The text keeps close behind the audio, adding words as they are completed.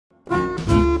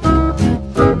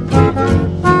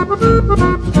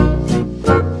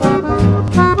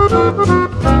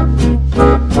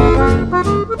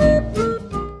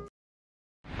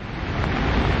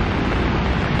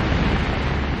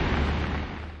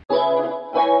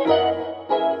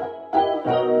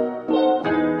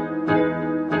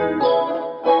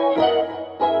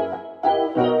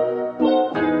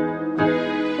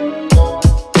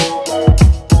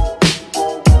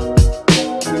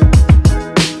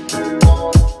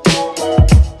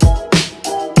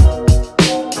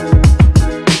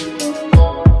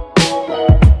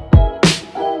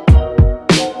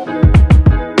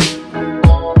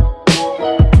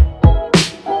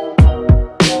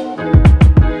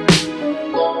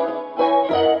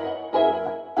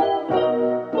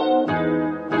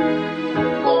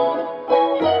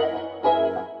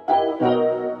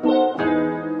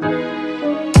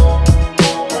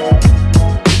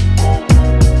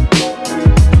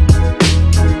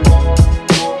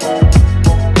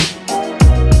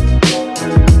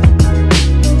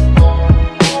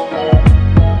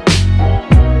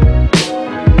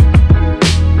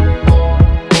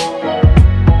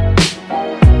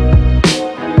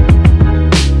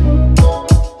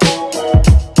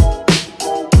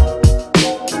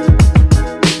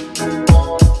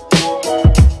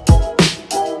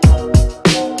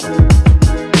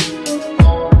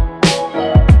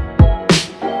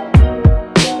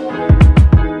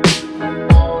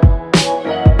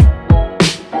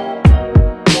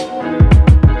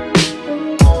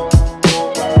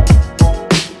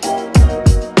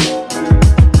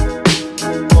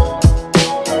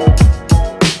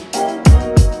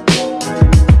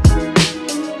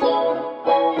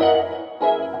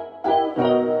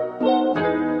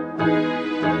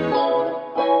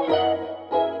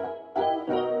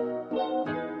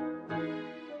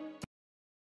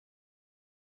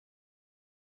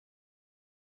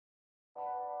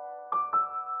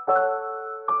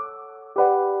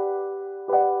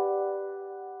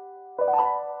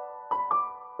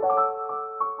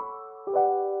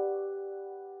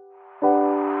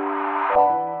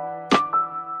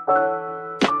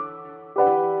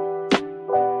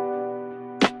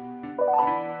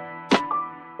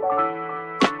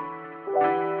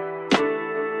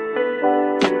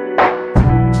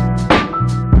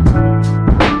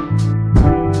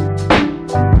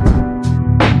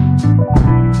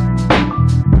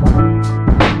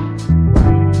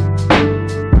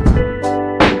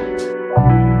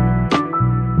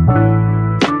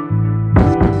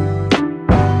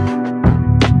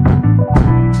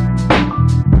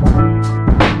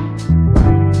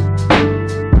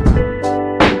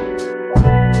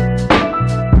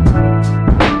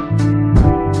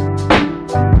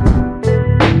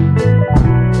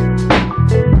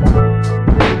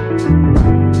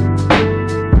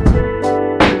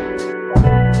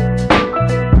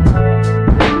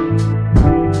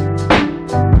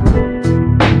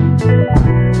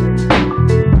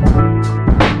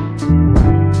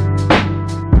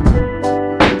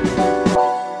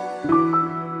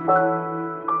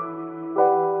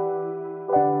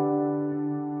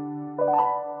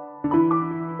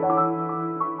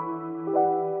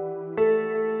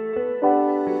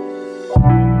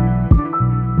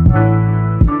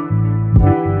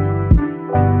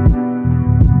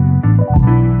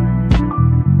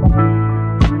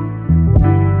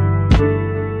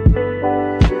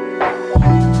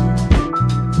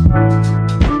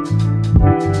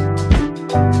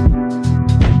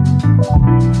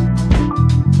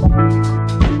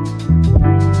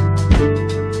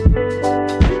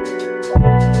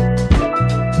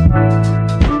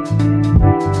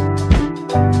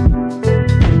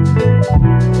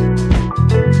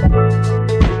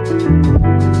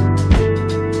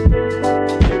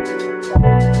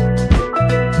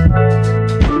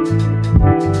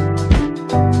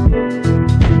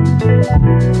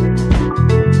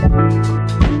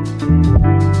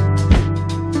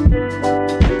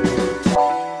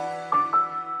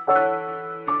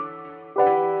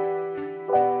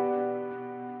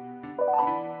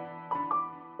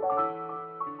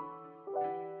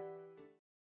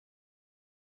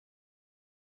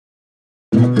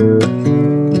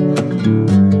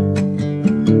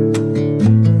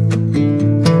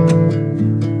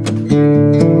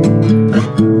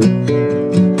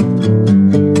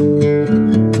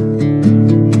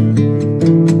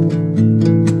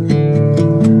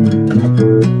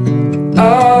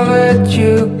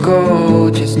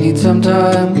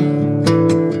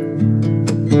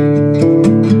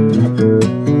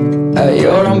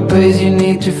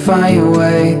find your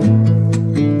way.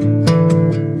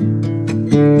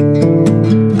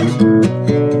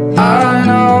 I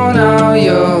know now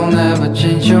you'll never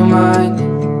change your mind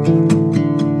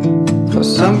for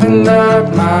something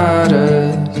that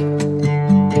matters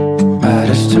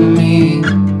to me.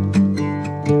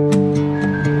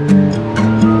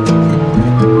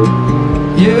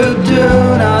 You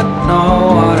do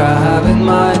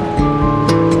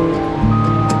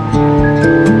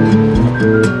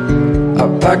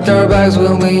packed our bags,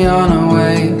 we'll be on our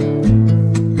way.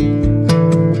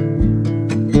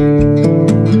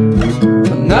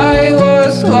 The night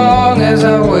was long as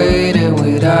I waited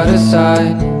without a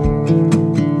sign,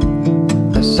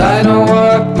 'cause I know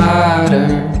what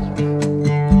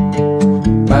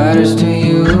matters to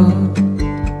you.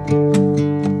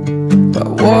 But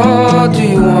what do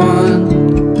you want?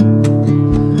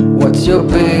 What's your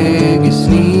biggest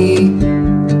need?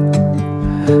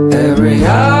 Every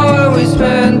hour we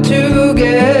spend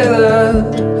together,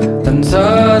 then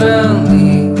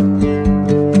suddenly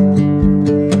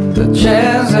the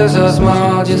chances are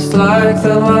small, just like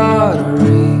the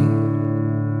lottery.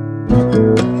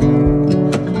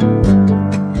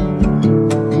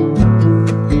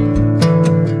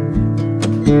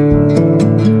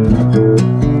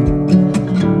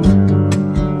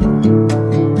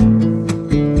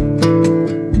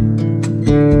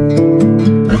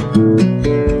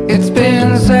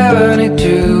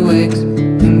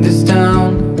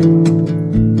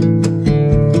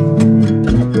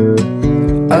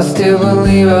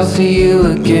 I'll see you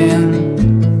again.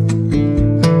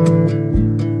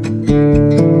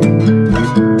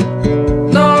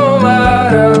 No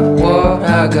matter what,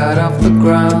 I got off the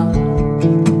ground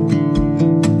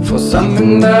for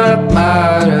something that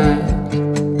matters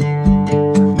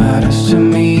to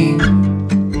me.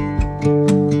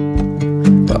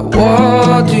 But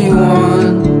what do you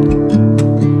want?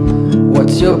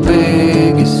 What's your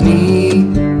biggest need?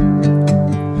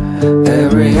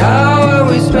 Every hour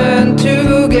we spend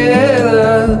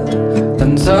together,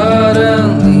 then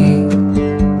suddenly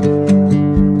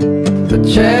the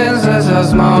chances are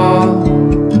small,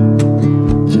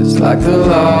 just like the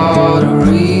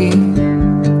lottery.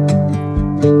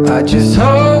 I just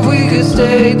hope we could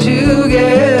stay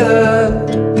together.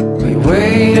 We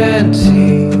wait and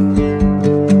see,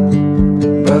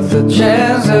 but the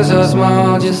chances are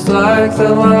small, just like the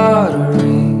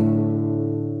lottery.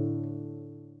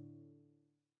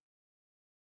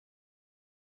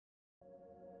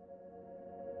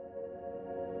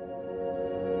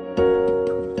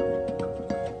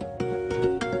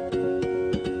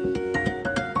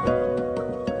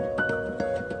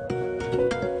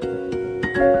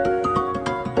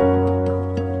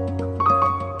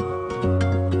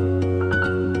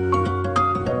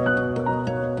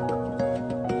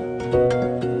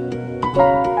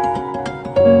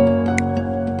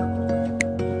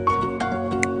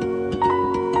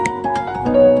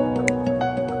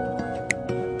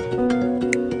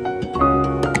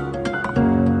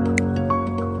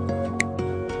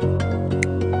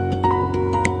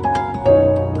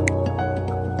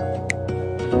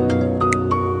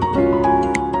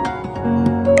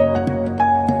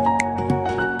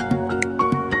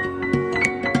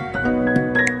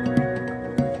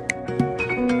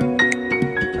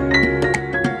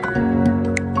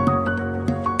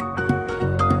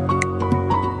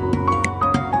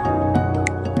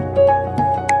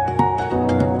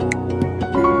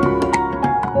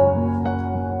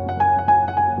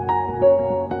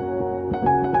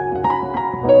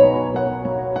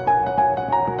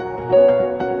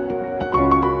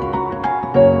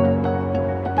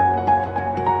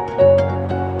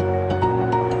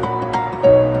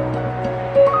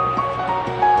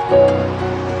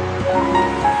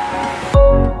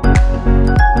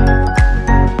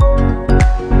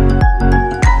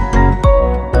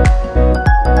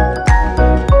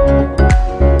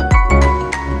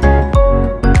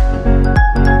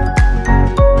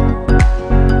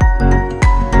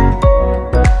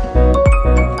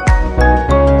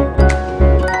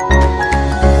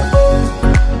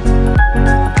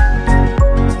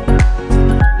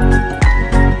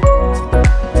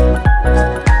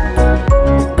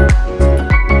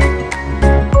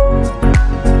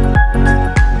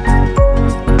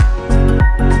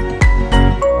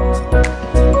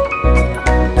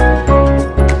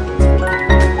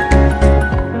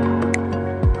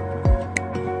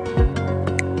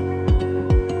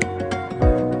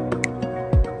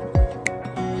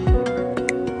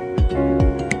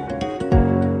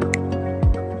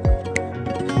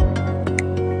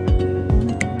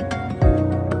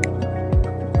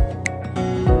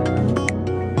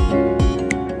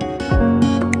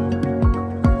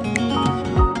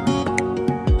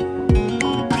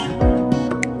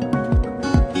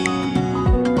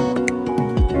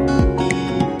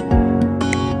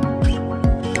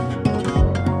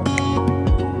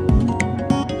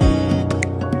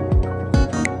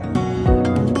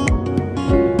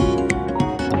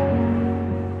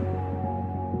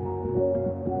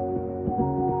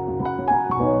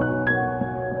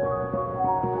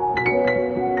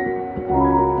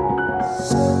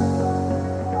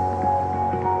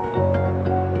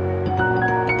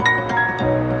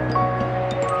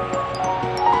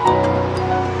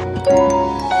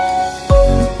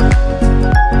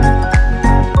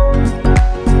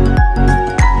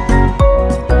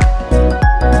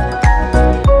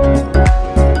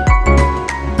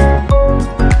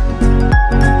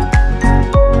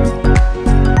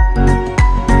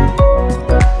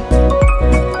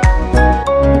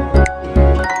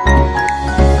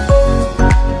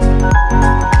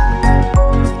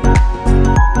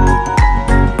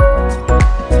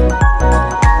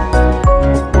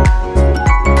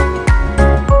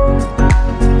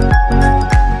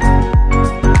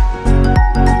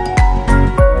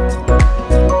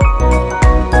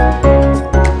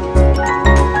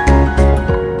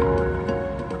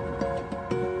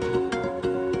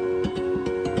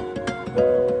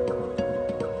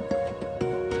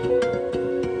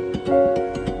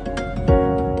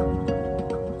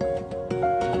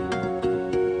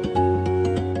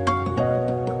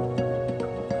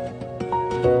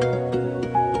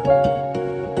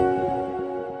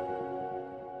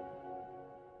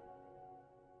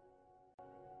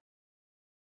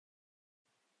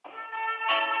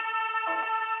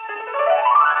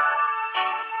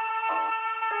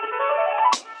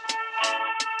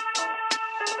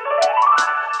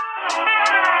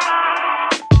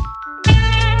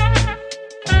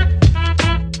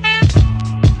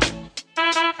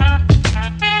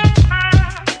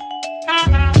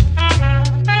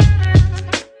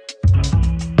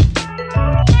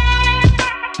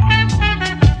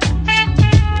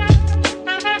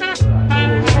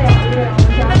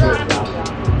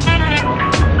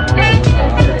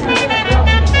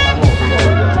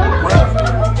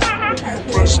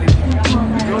 然后